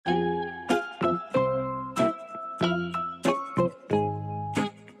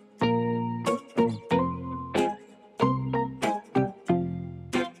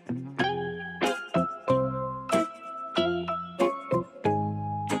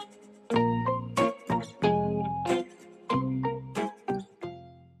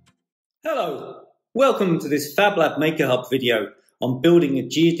Hello, welcome to this Fab Lab Maker Hub video on building a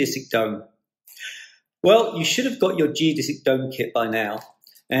geodesic dome. Well, you should have got your geodesic dome kit by now,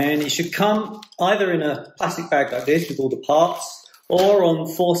 and it should come either in a plastic bag like this with all the parts or on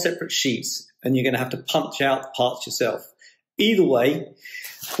 4 separate sheets, and you're going to have to punch out the parts yourself. Either way,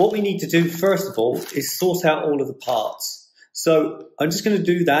 what we need to do first of all is sort out all of the parts. So I'm just going to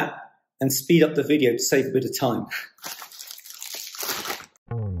do that and speed up the video to save a bit of time.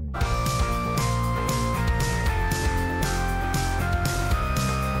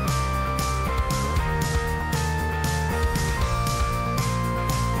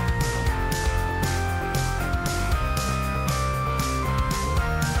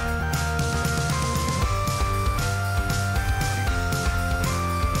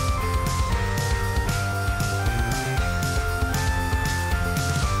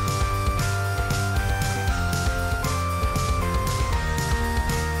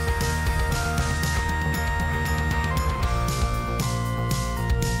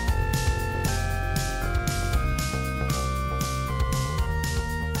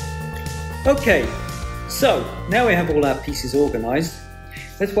 Okay, so now we have all our pieces organised.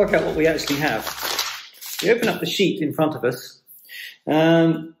 Let's work out what we actually have. We open up the sheet in front of us.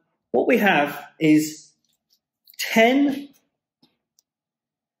 What we have is 10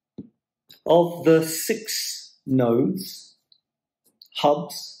 of the 6 nodes,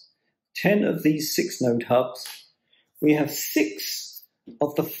 hubs, 10 of these 6 node hubs. We have 6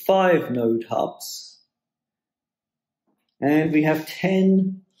 of the 5 node hubs. And we have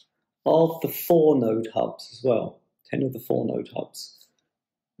 10 of the 4 node hubs as well. 10 of the 4 node hubs.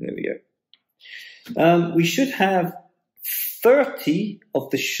 There we go. We should have 30 of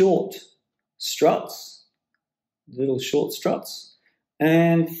the short struts, little short struts,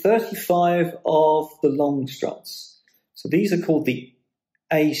 and 35 of the long struts. So these are called the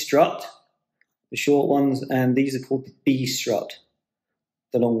A strut, the short ones, and these are called the B strut,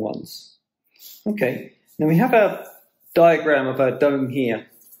 the long ones. Okay, now we have our diagram of our dome here.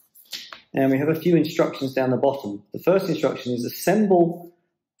 And we have a few instructions down the bottom. The first instruction is assemble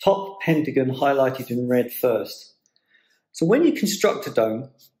top pentagon highlighted in red first. So when you construct a dome,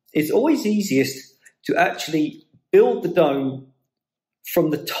 it's always easiest to actually build the dome from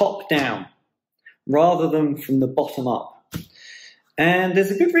the top down rather than from the bottom up. And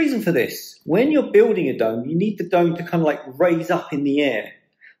there's a good reason for this. When you're building a dome, you need the dome to kind of like raise up in the air.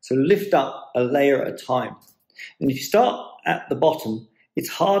 So lift up a layer at a time. And if you start at the bottom, it's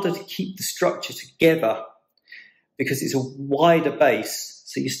harder to keep the structure together because it's a wider base.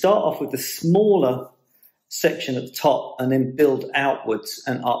 So you start off with a smaller section at the top and then build outwards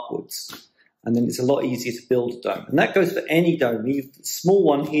and upwards. And then it's a lot easier to build a dome. And that goes for any dome, either a small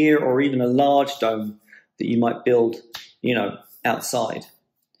one here or even a large dome that you might build, outside.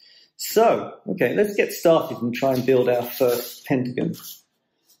 So, okay, let's get started and try and build our first pentagon.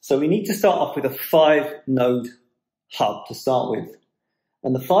 So we need to start off with a 5 node hub to start with.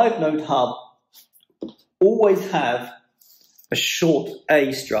 And the 5 node hub always have a short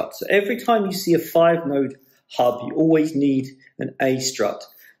A strut. So every time you see a 5 node hub, you always need an A strut.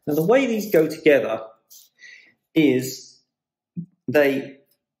 Now the way these go together is they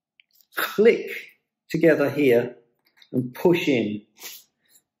click together here and push in.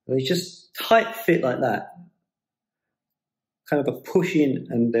 They just tight fit like that. Kind of a push in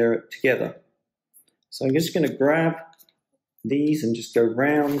and they're together. So I'm just going to grab these and just go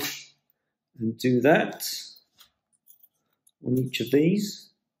round and do that on each of these.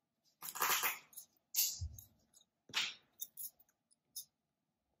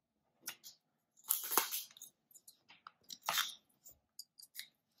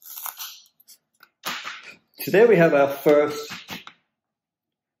 So there we have our first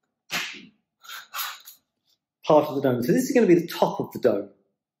part of the dome. So this is going to be the top of the dome.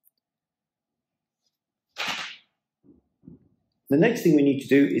 The next thing we need to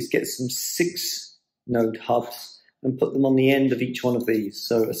do is get some 6 node hubs and put them on the end of each one of these.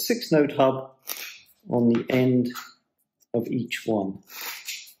 So a 6 node hub on the end of each one.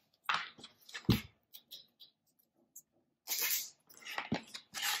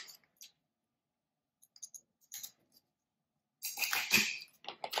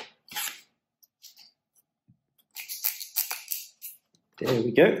 There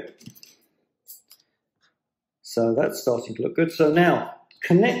we go. So that's starting to look good. So now,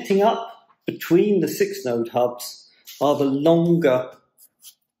 connecting up between the 6 node hubs are the longer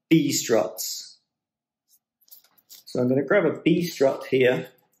B struts. So I'm going to grab a B strut here.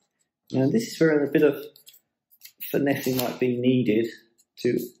 And this is where a bit of finessing might be needed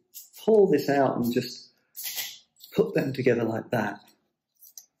to pull this out and just put them together like that.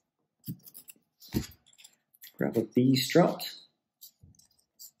 grab a B strut,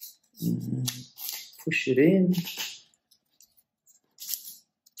 and push it in.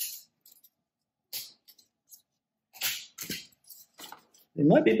 It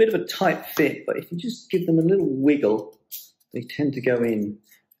might be a bit of a tight fit, but if you just give them a little wiggle, they tend to go in.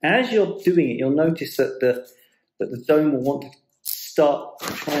 As you're doing it, you'll notice that the dome will want to start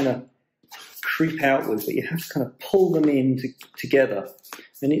trying to creep outwards, but you have to kind of pull them in together.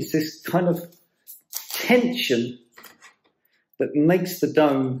 And it's this kind of tension that makes the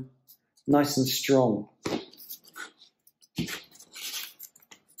dome nice and strong.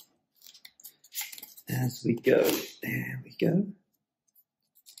 As we go, there we go.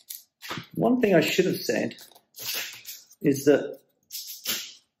 One thing I should have said is that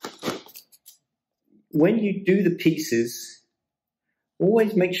when you do the pieces,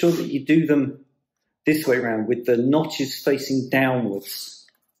 always make sure that you do them this way around, with the notches facing downwards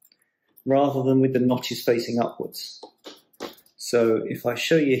rather than with the notches facing upwards. So if I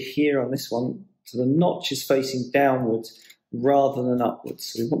show you here on this one, so the notch is facing downwards rather than upwards.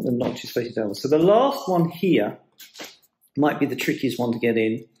 So we want the notches facing downwards. So the last one here might be the trickiest one to get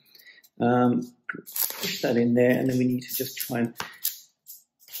in. Push that in there, and then we need to just try and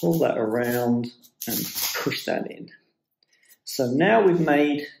pull that around and push that in. So now we've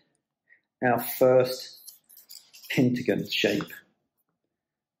made our first pentagon shape.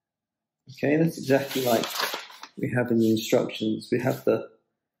 Okay, that's exactly like we have in the instructions. We have the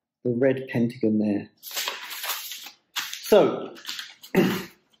red pentagon there. So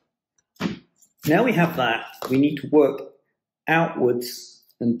now we have that, we need to work outwards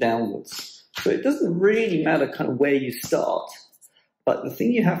and downwards. So it doesn't really matter kind of where you start, but the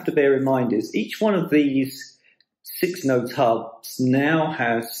thing you have to bear in mind is each one of these 6 node hubs now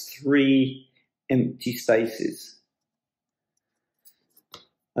has 3 empty spaces.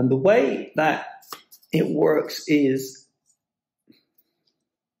 And the way that it works is,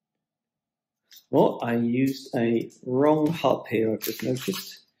 well, I used a wrong hub here, I've just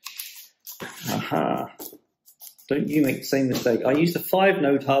noticed. Aha. Don't you make the same mistake. I used a 5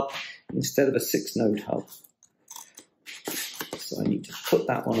 node hub instead of a 6 node hub. So I need to put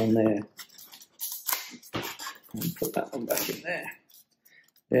that one on there. And put that one back in there.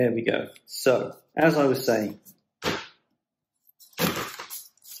 There we go. So, as I was saying,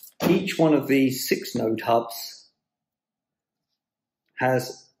 each one of these 6 node hubs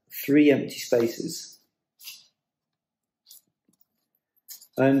has 3 empty spaces.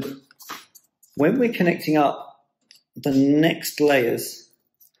 And when we're connecting up the next layers,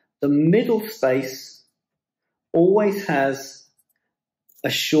 the middle space always has a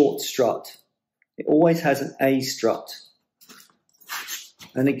short strut. It always has an A strut.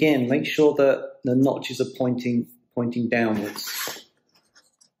 And again, make sure that the notches are pointing downwards.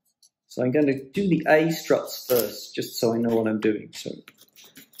 So I'm going to do the A struts first, just so I know what I'm doing. So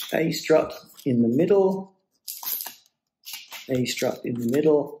A strut in the middle, A strut in the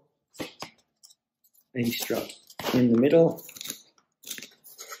middle, A strut in the middle,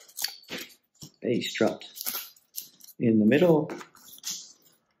 A strut in the middle,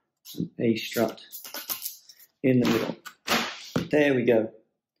 and A strut in the middle. There we go.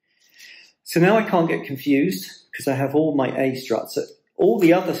 So now I can't get confused because I have all my A struts. So all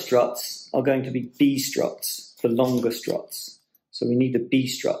the other struts are going to be B struts, the longer struts. So we need the B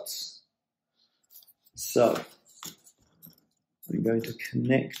struts. So I'm going to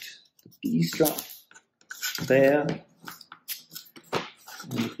connect the B strut there,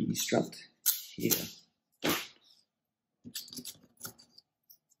 and the B strut here.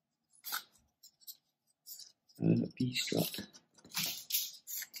 And a B strut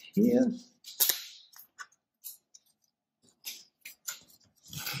here.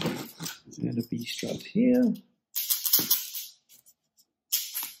 And a B strut here.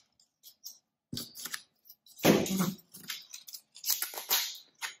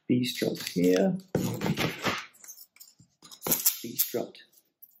 B strut here. B strut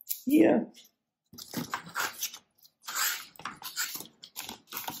here.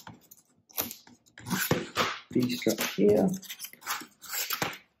 B strut here.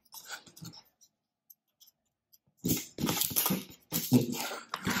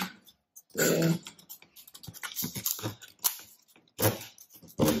 There.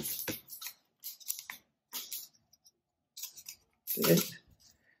 There.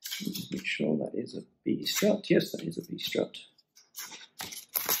 Just make sure that is a B strut. Yes, that is a B strut.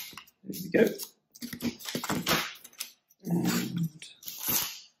 There we go. And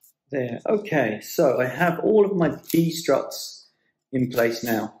there. Okay, so I have all of my B struts in place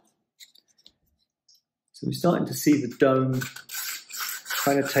now. So we're starting to see the dome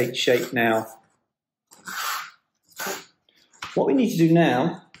kind of take shape now. what we need to do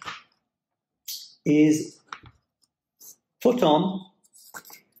now is put on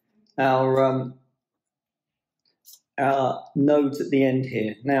our nodes at the end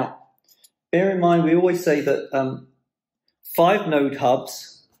here. Now, bear in mind, we always say that 5 node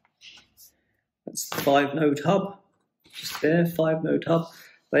hubs, that's the 5 node hub, just there, 5 node hub,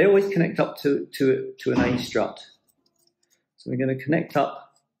 they always connect up to an A strut. So we're going to connect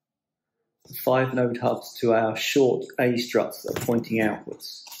up the 5 node hubs to our short A struts that are pointing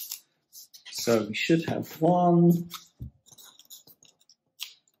outwards. So we should have 1,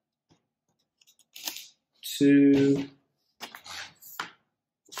 2,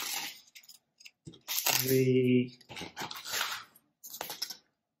 3,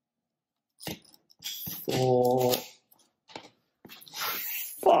 4,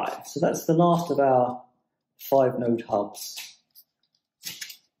 5. So that's the last of our 5 node hubs.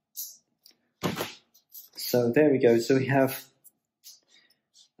 So there we go. So we have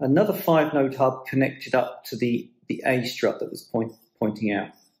another 5 node hub connected up to the A strut that was pointing out.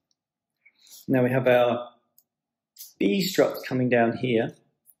 Now we have our B struts coming down here,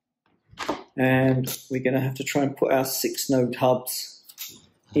 and we're going to have to try and put our 6 node hubs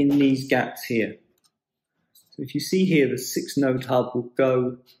in these gaps here. So if you see here, the 6 node hub will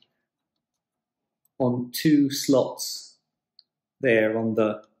go on 2 slots there on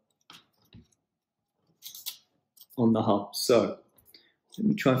the hub. So let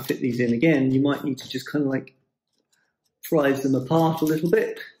me try and fit these in again. You might need to just kind of like prise them apart a little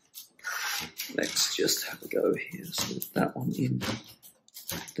bit. Let's just have a go here. So that one in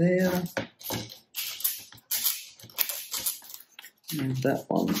there, and that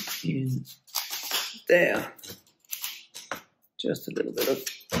one in there. Just a little bit of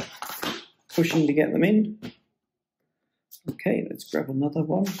pushing to get them in. Okay, let's grab another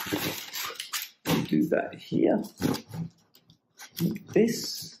one and do that here. Like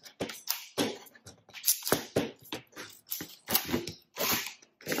this.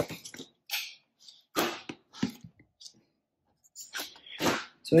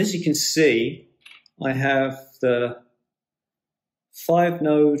 So as you can see, I have the 5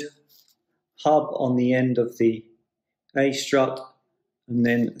 node hub on the end of the A strut, and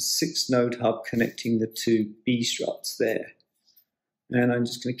then a 6 node hub connecting the 2 B struts there. And I'm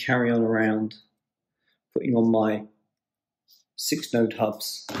just going to carry on around, putting on my 6 node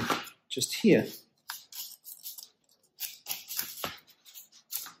hubs just here.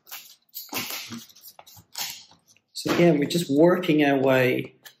 So again, we're just working our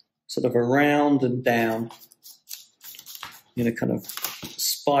way sort of around and down in a kind of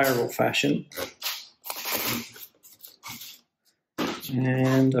spiral fashion.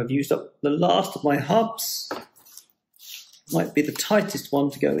 And I've used up the last of my hubs. Might be the tightest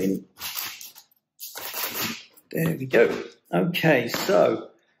one to go in. There we go. Okay,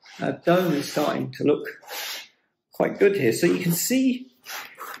 so our dome is starting to look quite good here. So you can see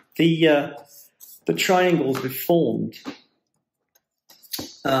the triangles we've formed.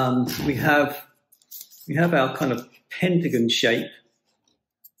 We have our kind of pentagon shape.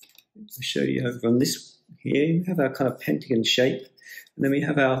 I'll show you over on this here. We have our kind of pentagon shape, and then we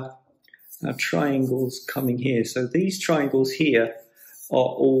have our triangles coming here. So these triangles here are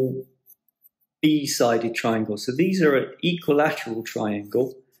all B-sided triangles. So these are an equilateral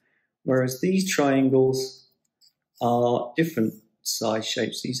triangle, whereas these triangles are different size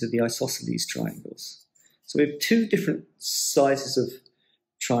shapes. These are the isosceles triangles. So we have 2 different sizes of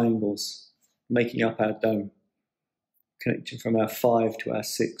triangles making up our dome, connecting from our 5 to our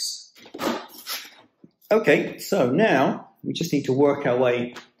 6. Okay, so now we just need to work our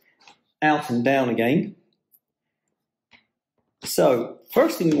way out and down again. So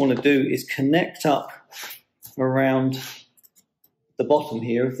first thing we want to do is connect up around the bottom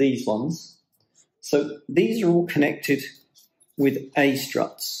here of these ones. So these are all connected with A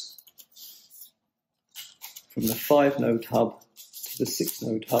struts from the 5 node hub to the 6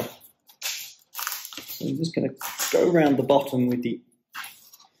 node hub. So I'm just going to go around the bottom with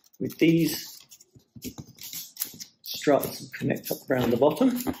these struts and connect up around the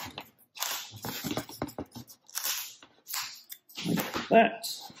bottom like that.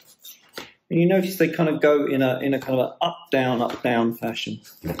 And you notice they kind of go in a kind of an up down fashion.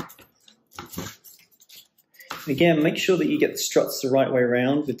 Again, make sure that you get the struts the right way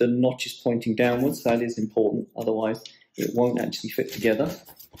around with the notches pointing downwards. That is important, otherwise it won't actually fit together.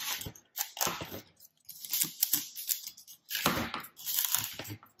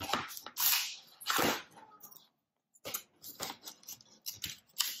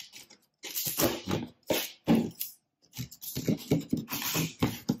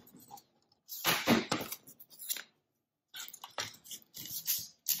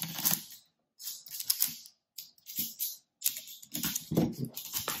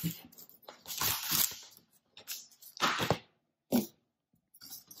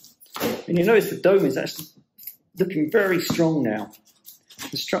 And you notice the dome is actually looking very strong now.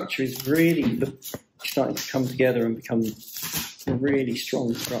 The structure is really starting to come together and become a really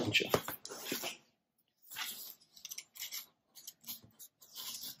strong structure.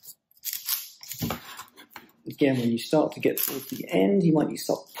 Again, when you start to get towards the end, you might need to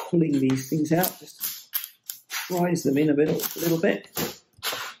start pulling these things out, just to prise them in a little bit.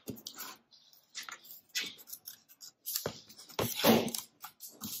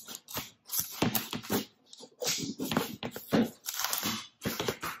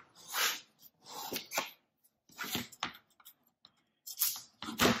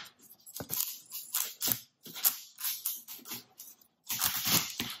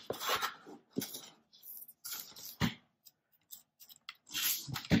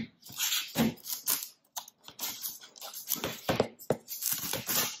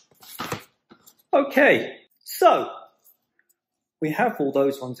 Okay, so we have all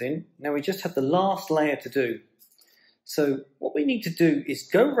those ones in. Now we just have the last layer to do. So what we need to do is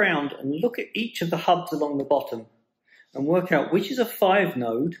go around and look at each of the hubs along the bottom and work out which is a 5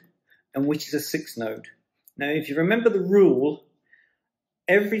 node and which is a 6 node. Now if you remember the rule,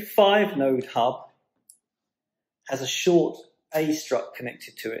 every 5 node hub has a short A strut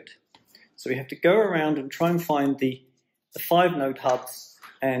connected to it. So we have to go around and try and find the 5 node hubs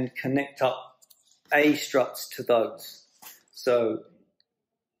and connect up A struts to those. So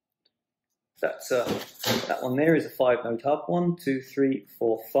that's that one there is a 5 node hub. 1, 2, 3,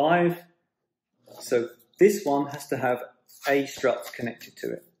 4, 5. So this one has to have A struts connected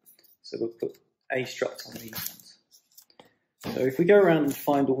to it. So we'll put A struts on these ones. So if we go around and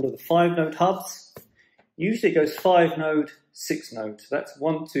find all of the 5 node hubs, usually it goes 5 node, 6 node. So that's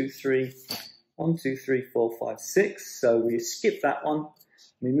 1, 2, 3, 1, 2, 3, 4, 5, 6. So we skip that one.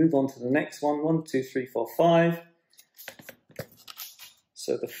 We move on to the next one, 1, 2, 3, 4, 5.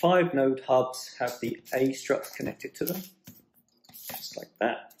 So the 5 node hubs have the A struts connected to them, just like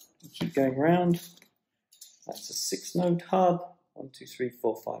that. We keep going around. That's a 6 node hub, 1, 2, 3,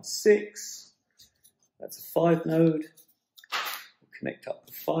 4, 5, 6. That's a 5 node. We'll connect up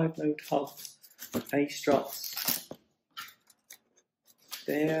the 5 node hub, A struts.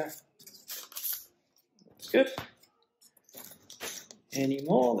 There. That's good. Any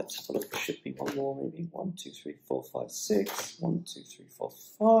more? Let's have a look. There should be one more, maybe. 1, 2, 3, 4, 5, 6. 1, 2, 3, 4,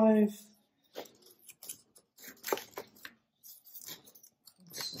 5.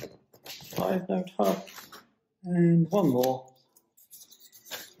 5 node hub. And one more.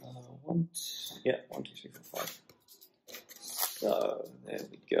 1, 2, 3, 4, 5. So there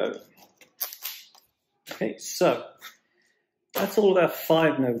we go. Okay, so that's all of our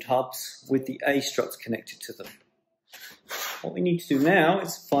 5 node hubs with the A struts connected to them. What we need to do now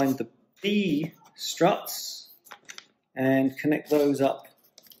is find the B struts and connect those up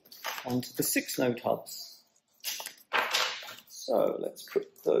onto the 6 node hubs. So let's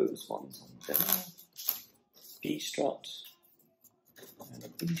put those ones on there. B strut and a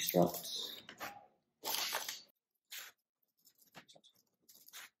B strut.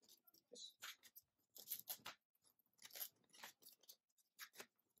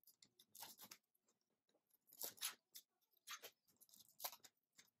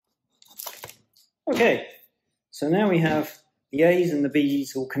 Okay, so now we have the A's and the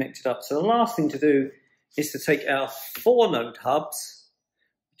B's all connected up. So the last thing to do is to take our 4 node hubs,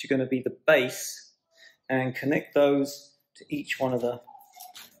 which are going to be the base, and connect those to each one of the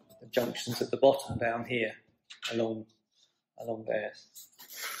junctions at the bottom down here along there.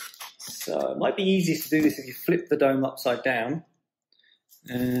 So it might be easiest to do this if you flip the dome upside down.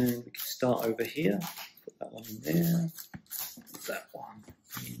 And we can start over here, put that one in there, put that one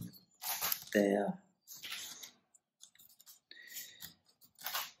in there.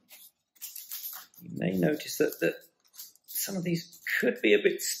 You may notice that some of these could be a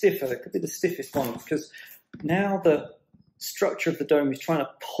bit stiffer. They could be the stiffest one because now the structure of the dome is trying to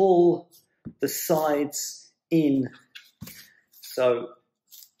pull the sides in. So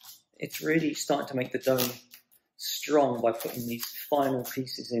it's really starting to make the dome strong by putting these final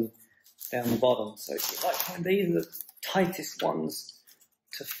pieces in down the bottom. So you might find these are the tightest ones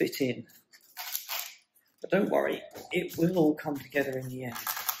to fit in. But don't worry, it will all come together in the end.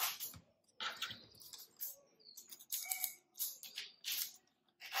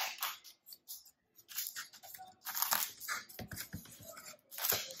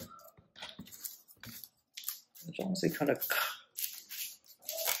 As long as they kind of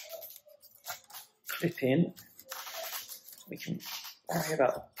clip in, we can worry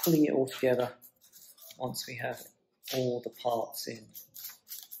about pulling it all together once we have all the parts in.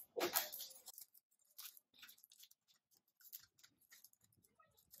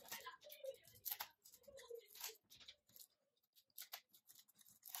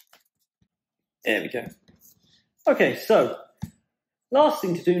 There we go. Okay, so last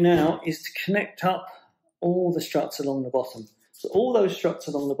thing to do now is to connect up all the struts along the bottom. So all those struts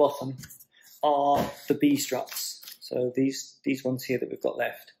along the bottom are the B struts. So these ones here that we've got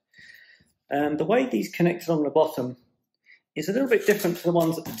left. And the way these connect along the bottom is a little bit different to the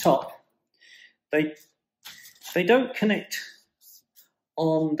ones at the top. They don't connect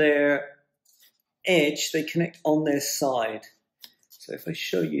on their edge, they connect on their side. So if I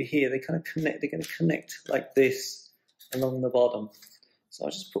show you here, they kind of connect, they're going to connect like this along the bottom. So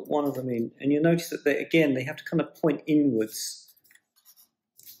I'll just put one of them in, and you'll notice that they have to kind of point inwards.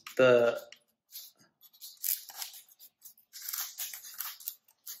 The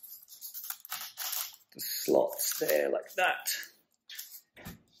slots there like that.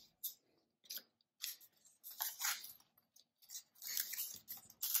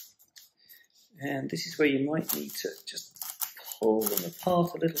 And this is where you might need to just pull them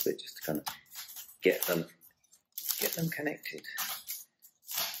apart a little bit, just to kind of get them connected.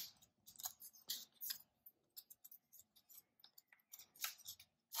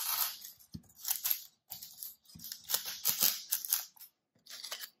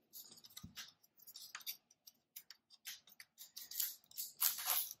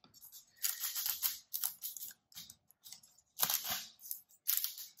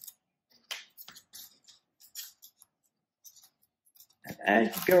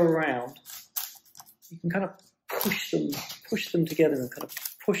 As you go around, you can kind of push them together and kind of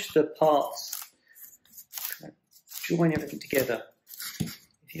push the parts, kind of join everything together.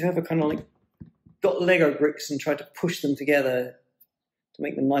 If you've ever kind of like got Lego bricks and tried to push them together to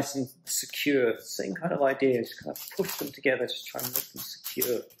make them nice and secure, same kind of idea, just kind of push them together to try and make them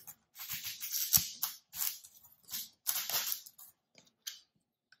secure.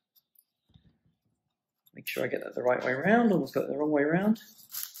 Make sure I get that the right way around, almost got it the wrong way around.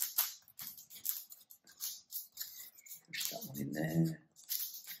 Push that one in there.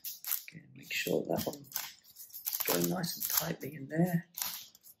 Again, make sure that one is going nice and tightly in there,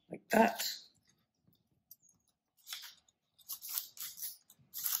 like that.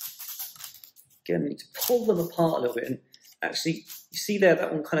 Again, I need to pull them apart a little bit, and actually, you see there,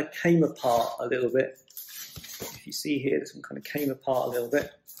 that one kind of came apart a little bit. If you see here, this one kind of came apart a little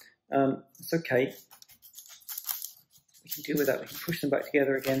bit. It's okay. We can deal with that. We can push them back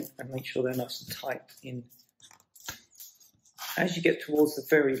together again and make sure they're nice and tight in. As you get towards the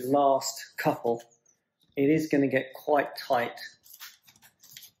very last couple, it is going to get quite tight.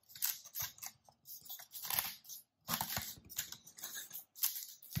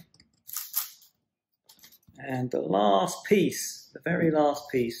 And the last piece, the very last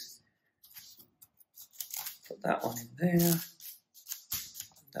piece, put that one in there,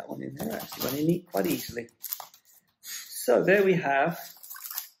 that one in there, actually went in quite easily. So there we have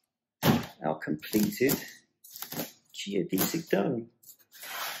our completed geodesic dome.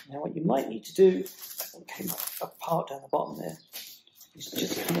 Now what you might need to do, that one came apart down the bottom there, is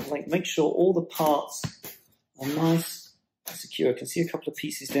just kind of like make sure all the parts are nice and secure. I can see a couple of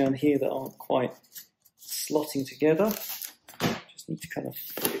pieces down here that aren't quite slotting together. Just need to kind of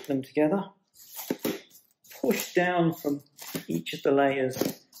fit them together. Push down from each of the layers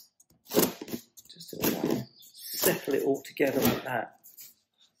just to settle it all together like that.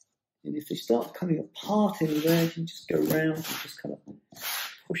 And if they start coming apart anywhere, you can just go around and just kind of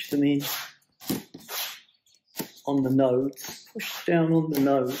push them in on the nodes, push down on the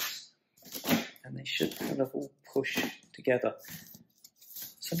nodes, and they should kind of all push together.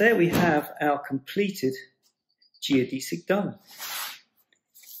 So there we have our completed geodesic dome.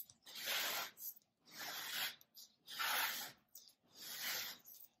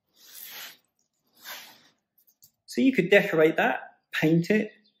 So you could decorate that, paint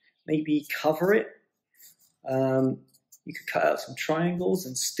it, maybe cover it. You could cut out some triangles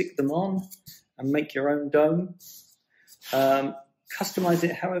and stick them on and make your own dome. Customize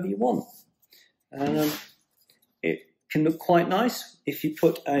it however you want. It can look quite nice if you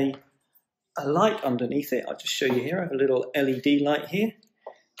put a light underneath it. I'll just show you here. I have a little LED light here.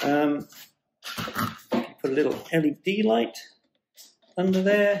 You put a little LED light under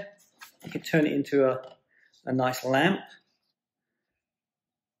there. You can turn it into a nice lamp,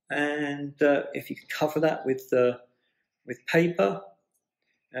 and if you could cover that with paper,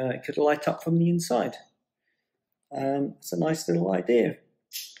 it could light up from the inside. It's a nice little idea.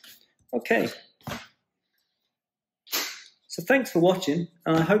 Okay, so thanks for watching,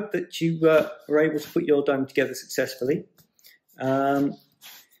 and I hope that you were able to put your dome together successfully.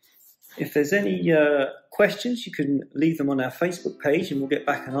 If there's any questions, you can leave them on our Facebook page and we'll get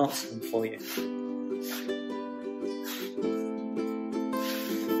back and answer them for you.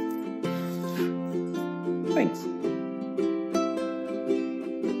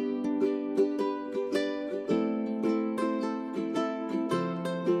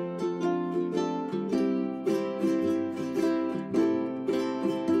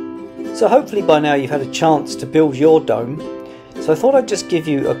 So hopefully by now you've had a chance to build your dome. So I thought I'd just give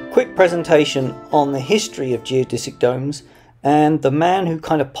you a quick presentation on the history of geodesic domes and the man who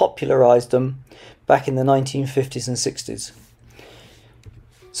kind of popularised them back in the 1950s and 60s.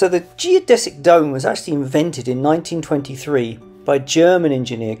 So the geodesic dome was actually invented in 1923 by a German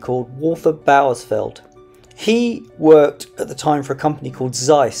engineer called Walter Bauersfeld. He worked at the time for a company called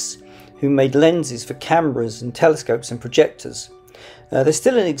Zeiss, who made lenses for cameras and telescopes and projectors. They're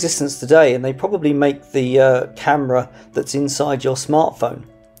still in existence today, and they probably make the camera that's inside your smartphone.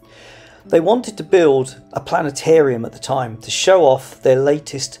 They wanted to build a planetarium at the time to show off their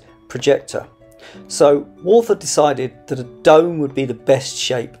latest projector. So Walther decided that a dome would be the best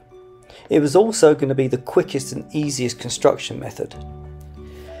shape. It was also going to be the quickest and easiest construction method.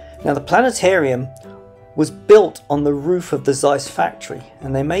 Now the planetarium was built on the roof of the Zeiss factory,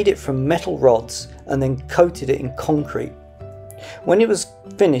 and they made it from metal rods and then coated it in concrete. When it was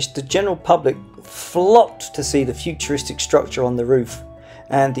finished, the general public flocked to see the futuristic structure on the roof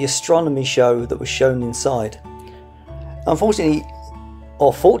and the astronomy show that was shown inside. Unfortunately,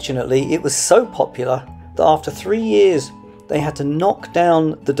 or fortunately, it was so popular that after 3 years they had to knock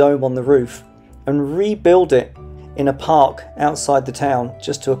down the dome on the roof and rebuild it in a park outside the town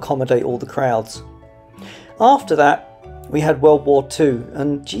just to accommodate all the crowds. After that, we had World War II,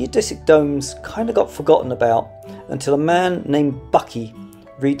 and geodesic domes kind of got forgotten about until a man named Bucky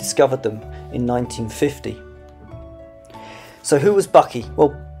rediscovered them in 1950. So who was Bucky?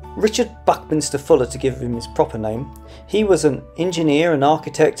 Well, Richard Buckminster Fuller, to give him his proper name. He was an engineer, an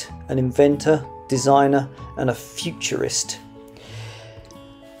architect, an inventor, designer, and a futurist.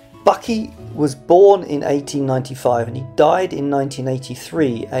 Bucky was born in 1895 and he died in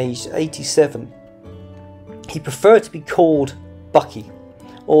 1983, aged 87. He preferred to be called Bucky.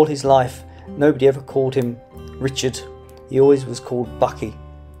 All his life, nobody ever called him Richard. He always was called Bucky.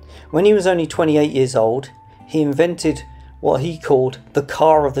 When he was only 28 years old, he invented what he called the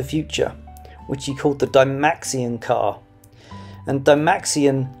car of the future, which he called the Dymaxion car. And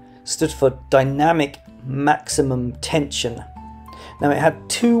Dymaxion stood for dynamic maximum tension. Now it had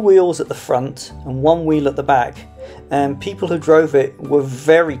 2 wheels at the front and 1 wheel at the back, and people who drove it were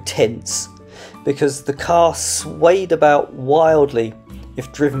very tense because the car swayed about wildly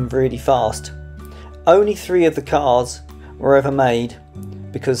if driven really fast. Only 3 of the cars were ever made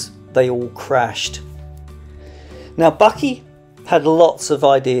because they all crashed. Now Bucky had lots of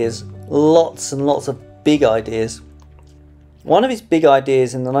ideas, lots and lots of big ideas. One of his big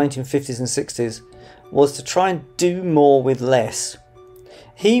ideas in the 1950s and 60s was to try and do more with less.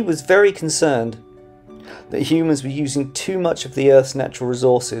 He was very concerned that humans were using too much of the Earth's natural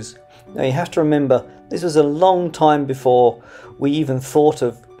resources. Now you have to remember, this was a long time before we even thought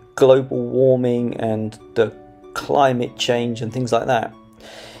of global warming and the climate change and things like that.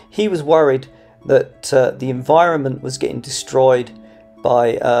 He was worried that the environment was getting destroyed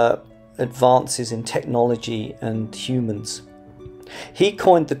by advances in technology and humans. He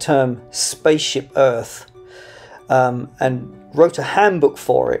coined the term Spaceship Earth and wrote a handbook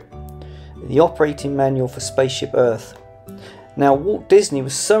for it, the operating manual for Spaceship Earth. Now Walt Disney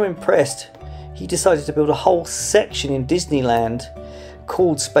was so impressed, he decided to build a whole section in Disneyland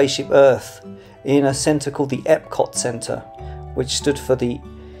called Spaceship Earth in a centre called the Epcot Centre, which stood for the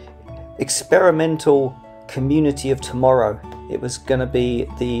Experimental Community of Tomorrow. It was going to be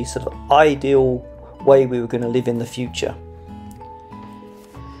the sort of ideal way we were going to live in the future.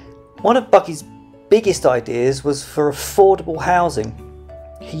 One of Bucky's biggest ideas was for affordable housing.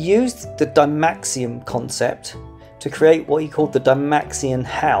 He used the Dymaxion concept to create what he called the Dymaxion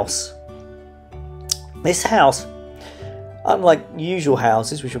house. This house, unlike usual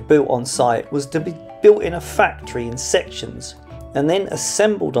houses which were built on site, was to be built in a factory in sections and then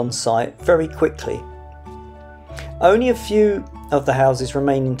assembled on site very quickly. Only a few of the houses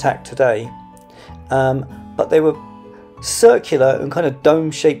remain intact today, but they were circular and kind of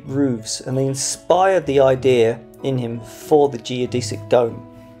dome-shaped roofs, and they inspired the idea in him for the geodesic dome.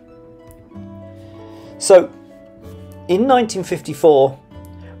 So in 1954,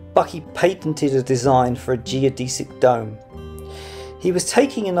 Bucky patented a design for a geodesic dome. He was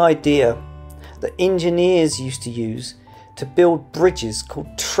taking an idea that engineers used to use to build bridges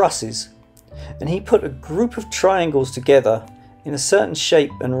called trusses, and he put a group of triangles together in a certain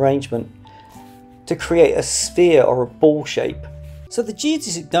shape and arrangement to create a sphere or a ball shape. So the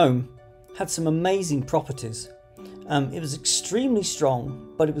geodesic dome had some amazing properties. It was extremely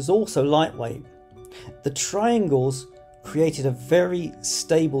strong, but it was also lightweight. The triangles created a very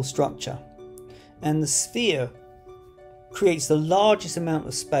stable structure, and the sphere creates the largest amount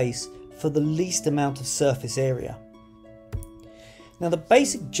of space for the least amount of surface area. Now the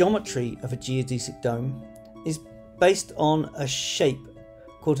basic geometry of a geodesic dome is based on a shape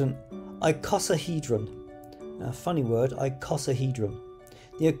called an icosahedron. A funny word, icosahedron.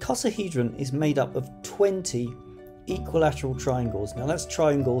 The icosahedron is made up of 20 equilateral triangles. Now that's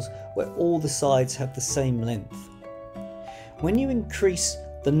triangles where all the sides have the same length. When you increase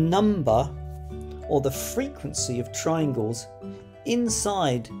the number or the frequency of triangles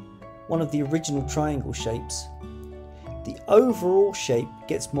inside one of the original triangle shapes, the overall shape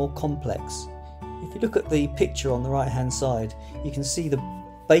gets more complex. If you look at the picture on the right hand side, you can see the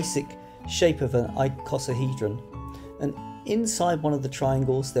basic shape of an icosahedron, and inside one of the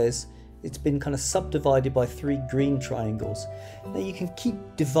triangles it's been kind of subdivided by 3 green triangles. Now you can keep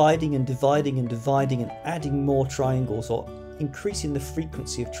dividing and dividing and dividing and adding more triangles or increasing the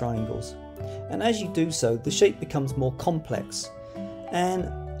frequency of triangles, and as you do so the shape becomes more complex, and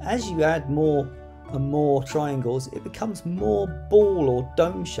as you add more and more triangles it becomes more ball or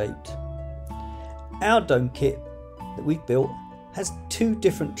dome shaped. Our dome kit that we've built has 2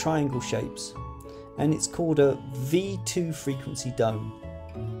 different triangle shapes, and it's called a V2 frequency dome.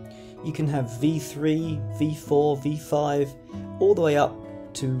 You can have V3, V4, V5, all the way up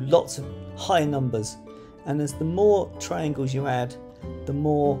to lots of high numbers, and as the more triangles you add, the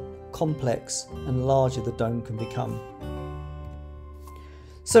more complex and larger the dome can become.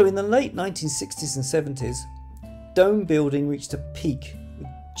 So in the late 1960s and 70s, dome building reached a peak, with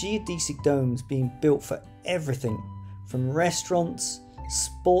geodesic domes being built for everything from restaurants,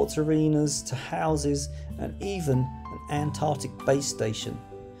 sports arenas to houses, and even an Antarctic base station.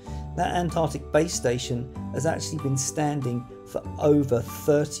 That Antarctic base station has actually been standing for over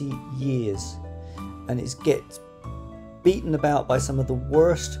 30 years, and it gets beaten about by some of the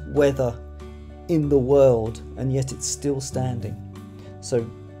worst weather in the world, and yet it's still standing. So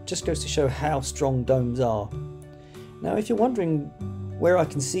just goes to show how strong domes are. Now if you're wondering where I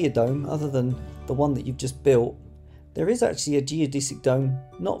can see a dome other than the one that you've just built, there is actually a geodesic dome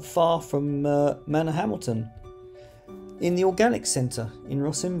not far from Manor Hamilton, in the Organic Centre in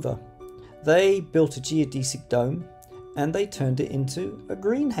Rocinva. They built a geodesic dome and they turned it into a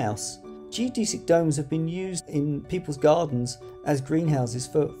greenhouse. Geodesic domes have been used in people's gardens as greenhouses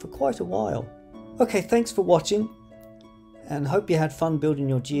for quite a while. Okay, thanks for watching, and hope you had fun building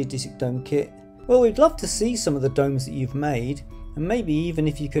your geodesic dome kit. Well, we'd love to see some of the domes that you've made, and maybe even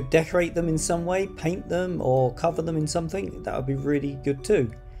if you could decorate them in some way, paint them or cover them in something, that would be really good too.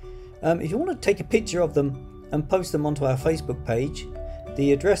 If you want to take a picture of them and post them onto our Facebook page,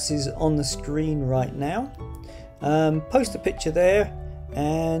 the address is on the screen right now. Post a picture there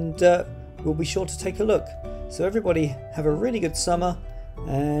and we'll be sure to take a look. So everybody have a really good summer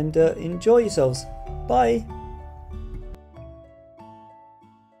and enjoy yourselves. Bye.